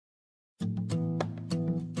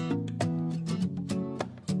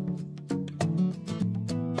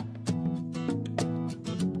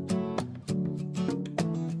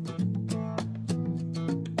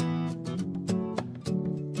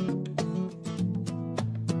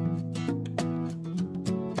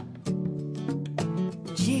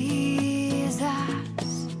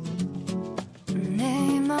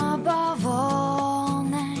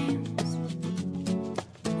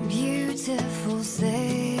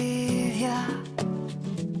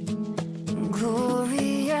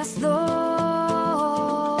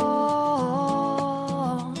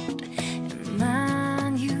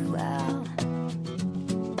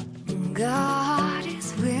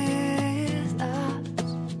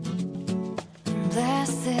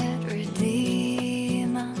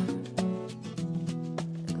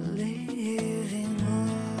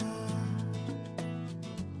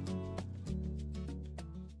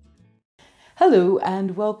Hello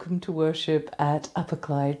and welcome to worship at Upper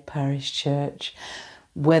Clyde Parish Church.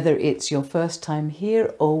 Whether it's your first time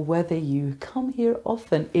here or whether you come here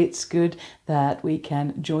often, it's good that we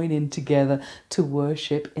can join in together to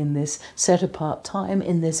worship in this set apart time,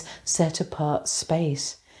 in this set apart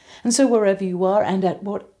space. And so wherever you are and at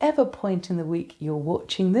whatever point in the week you're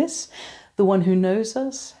watching this, the one who knows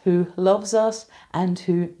us, who loves us, and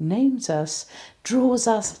who names us, draws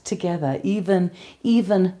us together, even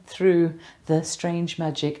through the strange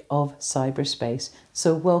magic of cyberspace.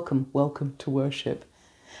 So welcome to worship.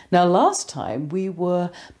 Now, last time we were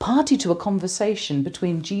party to a conversation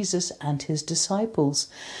between Jesus and his disciples,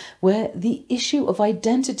 where the issue of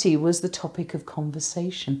identity was the topic of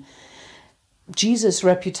conversation. Jesus'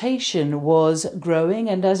 reputation was growing,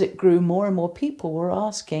 and as it grew, more and more people were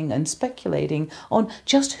asking and speculating on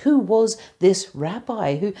just who was this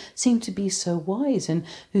rabbi who seemed to be so wise and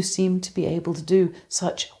who seemed to be able to do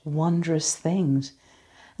such wondrous things.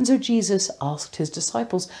 And so Jesus asked his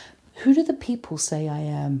disciples, "Who do the people say I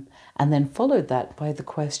am?" And then followed that by the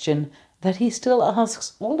question that he still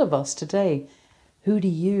asks all of us today, "Who do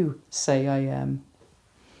you say I am?"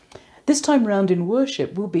 This time round in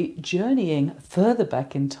worship, we'll be journeying further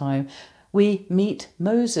back in time. We meet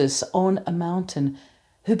Moses on a mountain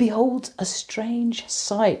who beholds a strange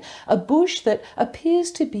sight, a bush that appears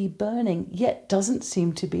to be burning yet doesn't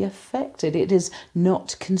seem to be affected. It is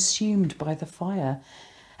not consumed by the fire.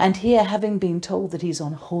 And here, having been told that he's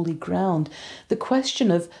on holy ground, the question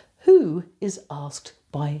of who is asked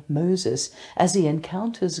by Moses as he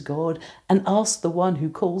encounters God and asks the one who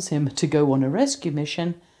calls him to go on a rescue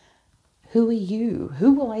mission, "Who are you?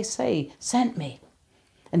 Who will I say sent me?"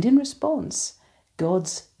 And in response,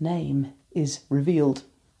 God's name is revealed.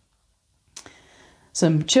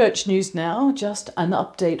 Some church news now, just an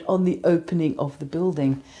update on the opening of the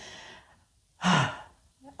building.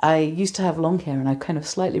 I used to have long hair and I kind of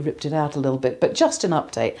slightly ripped it out a little bit, but just an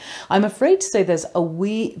update. I'm afraid to say there's a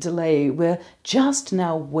wee delay. We're just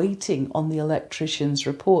now waiting on the electrician's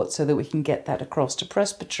report so that we can get that across to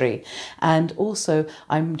Presbytery. And also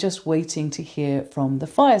I'm just waiting to hear from the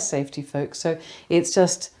fire safety folks. So it's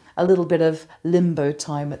just a little bit of limbo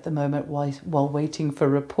time at the moment while waiting for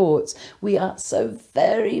reports. We are so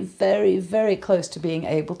very close to being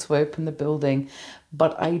able to open the building,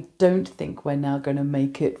 but I don't think we're now going to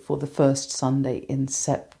make it for the first Sunday in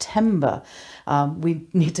September. We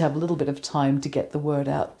need to have a little bit of time to get the word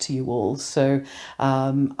out to you all. So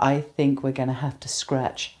I think we're going to have to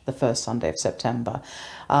scratch the first Sunday of September.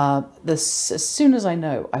 As soon as I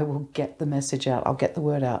know, I will get the message out. I'll get the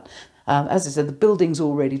word out. As I said, the building's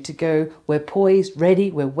all ready to go. We're poised,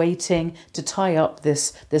 ready. We're waiting to tie up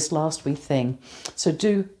this last wee thing. So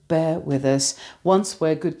do bear with us. Once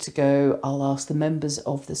we're good to go, I'll ask the members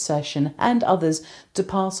of the session and others to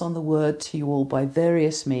pass on the word to you all by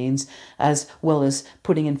various means, as well as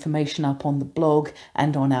putting information up on the blog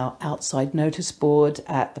and on our outside notice board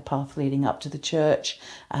at the path leading up to the church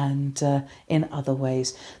and in other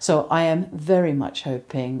ways. So I am very much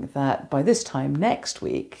hoping that by this time next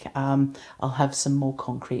week, I'll have some more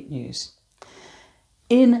concrete news.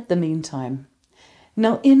 In the meantime,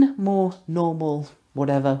 now in more normal,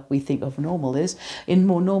 whatever we think of normal is, in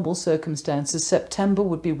more normal circumstances, September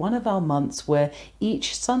would be one of our months where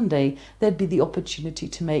each Sunday there'd be the opportunity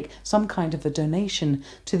to make some kind of a donation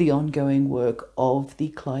to the ongoing work of the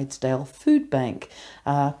Clydesdale Food Bank,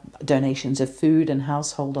 donations of food and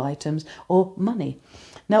household items or money.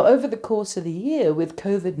 Now, over the course of the year with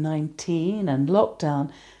COVID-19 and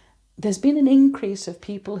lockdown, there's been an increase of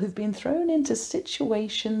people who've been thrown into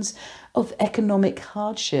situations of economic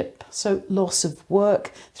hardship, so loss of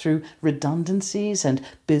work through redundancies and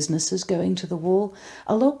businesses going to the wall,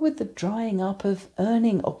 along with the drying up of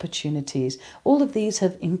earning opportunities. All of these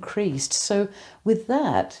have increased. So with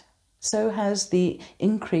that, so has the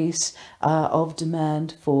increase of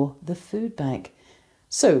demand for the food bank.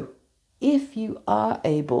 So if you are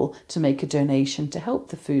able to make a donation to help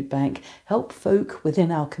the food bank, help folk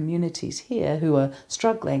within our communities here who are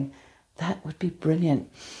struggling, that would be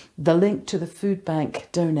brilliant. The link to the food bank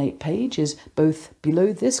donate page is both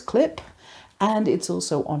below this clip and it's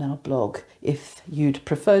also on our blog. If you'd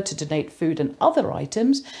prefer to donate food and other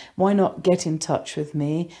items, why not get in touch with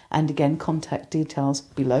me? And again, contact details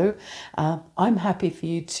below. I'm happy for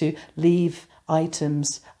you to leave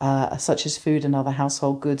items such as food and other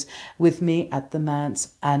household goods with me at the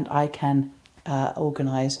manse, and I can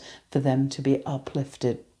organise for them to be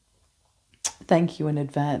uplifted. Thank you in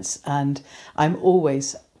advance, and I'm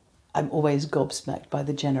always gobsmacked by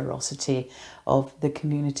the generosity of the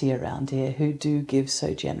community around here who do give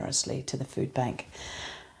so generously to the food bank.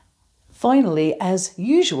 Finally, as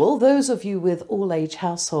usual, those of you with all-age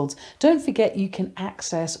households, don't forget you can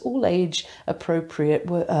access all-age appropriate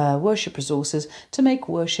worship resources to make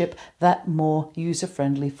worship that more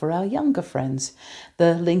user-friendly for our younger friends.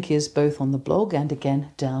 The link is both on the blog and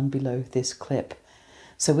again down below this clip.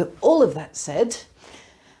 So with all of that said,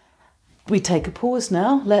 we take a pause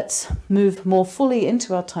now. Let's move more fully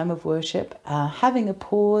into our time of worship, having a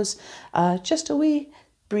pause, just a wee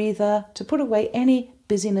breather to put away any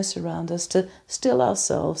busyness around us, to still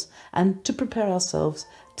ourselves and to prepare ourselves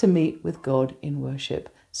to meet with God in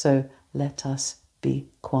worship. So let us be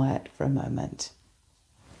quiet for a moment.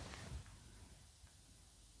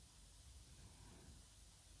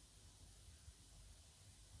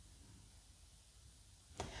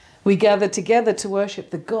 We gather together to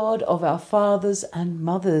worship the God of our fathers and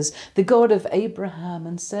mothers, the God of Abraham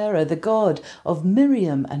and Sarah, the God of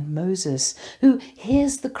Miriam and Moses, who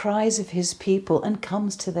hears the cries of his people and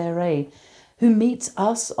comes to their aid, who meets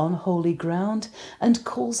us on holy ground and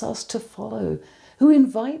calls us to follow, who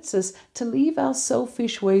invites us to leave our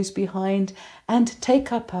selfish ways behind and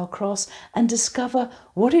take up our cross and discover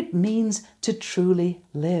what it means to truly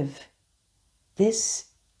live. This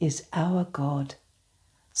is our God.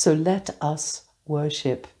 So let us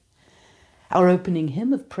worship. Our opening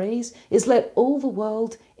hymn of praise is "Let all the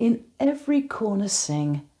world in every corner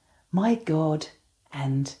sing, my God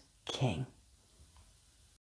and King."